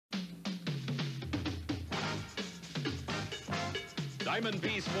Diamond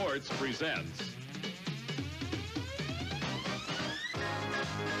B Sports presents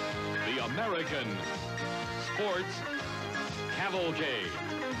the American Sports Cavalcade.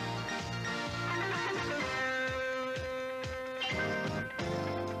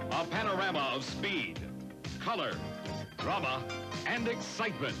 A panorama of speed, color, drama, and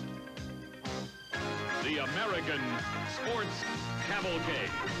excitement. The American Sports Cavalcade.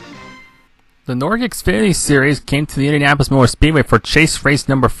 The NORC Xfinity Series came to the Indianapolis Motor Speedway for chase race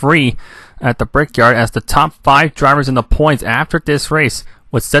number 3 at the Brickyard, as the top 5 drivers in the points after this race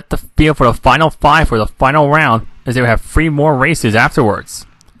would set the field for the final 5 for the final round, as they would have 3 more races afterwards.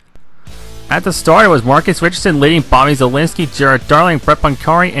 At the start, it was Marcus Richardson leading Bobby Zalinski, Jared Darling, Brett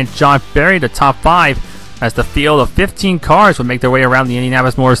Pancari, and John Berry, the top 5, as the field of 15 cars would make their way around the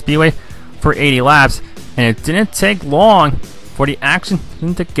Indianapolis Motor Speedway for 80 laps, and it didn't take long for the action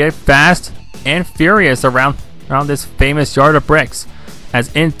to get fast and furious around this famous yard of bricks,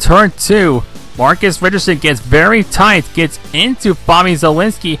 as in turn 2, Marcus Richardson gets very tight, gets into Bobby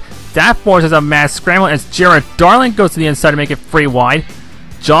Zalinski. That forces a mad scramble as Jared Darling goes to the inside to make it 3 wide.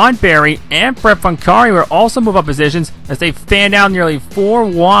 John Berry and Brett Pancari will also move up positions as they fan out nearly 4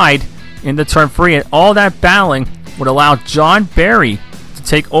 wide in the turn 3, and all that battling would allow John Berry to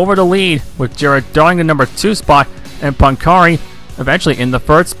take over the lead, with Jared Darling in the number 2 spot and Pancari eventually in the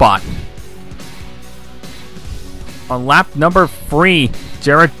 3rd spot. On lap number 3,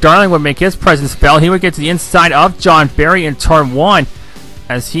 Jared Darling would make his presence felt. He would get to the inside of John Berry in turn 1,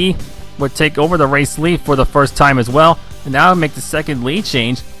 as he would take over the race lead for the first time as well, and now make the second lead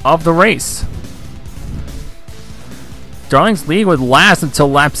change of the race. Darling's lead would last until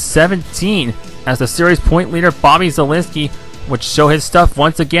lap 17, as the series point leader Bobby Zalinski would show his stuff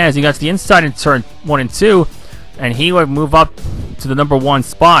once again as he got to the inside in turn 1 and 2, and he would move up to the number 1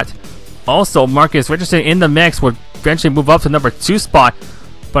 spot. Also, Marcus Richardson in the mix would eventually move up to the number 2 spot,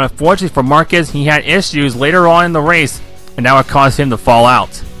 but unfortunately for Marcus, he had issues later on in the race, and that would cause him to fall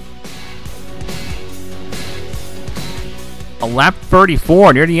out. On lap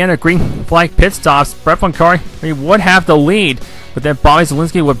 34, near the end of green flag pit stops, Brett Pancari would have the lead, but then Bobby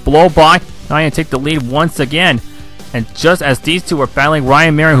Zalinski would blow by and take the lead once again. And just as these two were battling,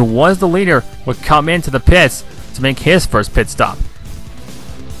 Ryan Marion, who was the leader, would come into the pits to make his first pit stop.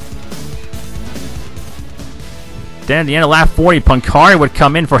 Then at the end of lap 40, Pancari would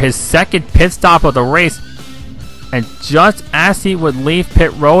come in for his second pit stop of the race, and just as he would leave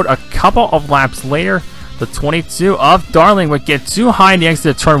pit road a couple of laps later, the 22 of Darling would get too high in the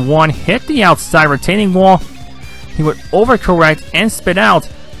exit of turn 1, hit the outside retaining wall. He would overcorrect and spit out,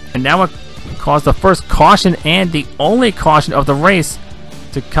 and that would cause the first caution and the only caution of the race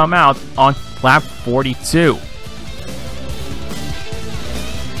to come out on lap 42.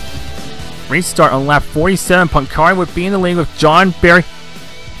 Restart on lap 47, Pancari would be in the lead with John Berry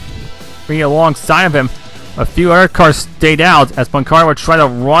alongside of him. A few other cars stayed out as Pancari would try to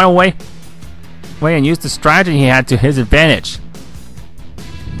run away and use the strategy he had to his advantage.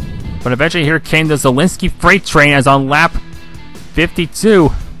 But eventually here came the Zalinski freight train, as on lap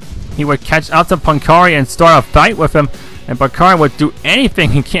 52 he would catch up to Pancari and start a fight with him, and Pancari would do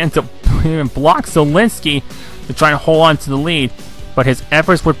anything he can to even block Zalinski to try and hold on to the lead, but his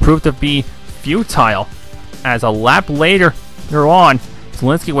efforts would prove to be futile, as a lap later on,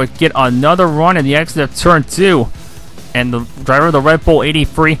 Zalinski would get another run in the exit of turn 2, and the driver of the Red Bull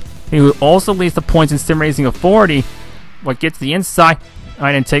 83, who also leads the points in Sim Racing Authority, would get to the inside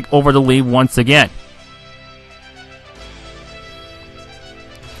and take over the lead once again.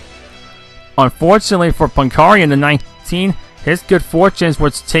 Unfortunately for Pancari in the 19, his good fortunes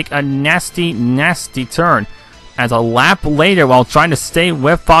would take a nasty turn, as a lap later, while trying to stay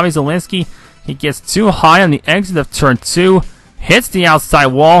with Bobby Zalinski, he gets too high on the exit of turn 2, hits the outside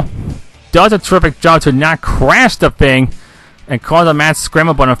wall, does a terrific job to not crash the thing, and cause a mad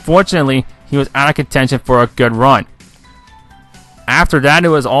scramble, but unfortunately, he was out of contention for a good run. After that, it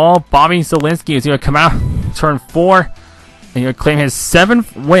was all Bobby Zalinski, who's going to come out turn 4, and he would claim his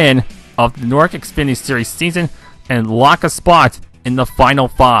 7th win of the NORC Xfinity Series season and lock a spot in the final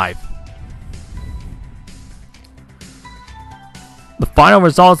 5. The final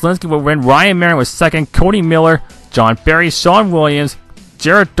results, Zalinski would win. Ryan Marion was 2nd, Cody Miller, John Berry, Sean Williams,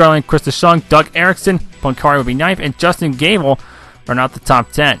 Jared Darling, Chris DeShung, Doug Erickson, Pancari would be 9th, and Justin Gable are not the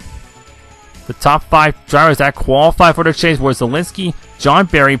top 10. The top 5 drivers that qualified for the chase were Zalinski, John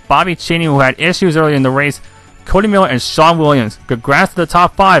Berry, Bobby Cheney, who had issues early in the race, Cody Miller, and Sean Williams. Congrats to the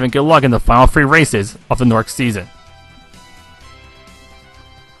top 5, and good luck in the final 3 races of the NORC season.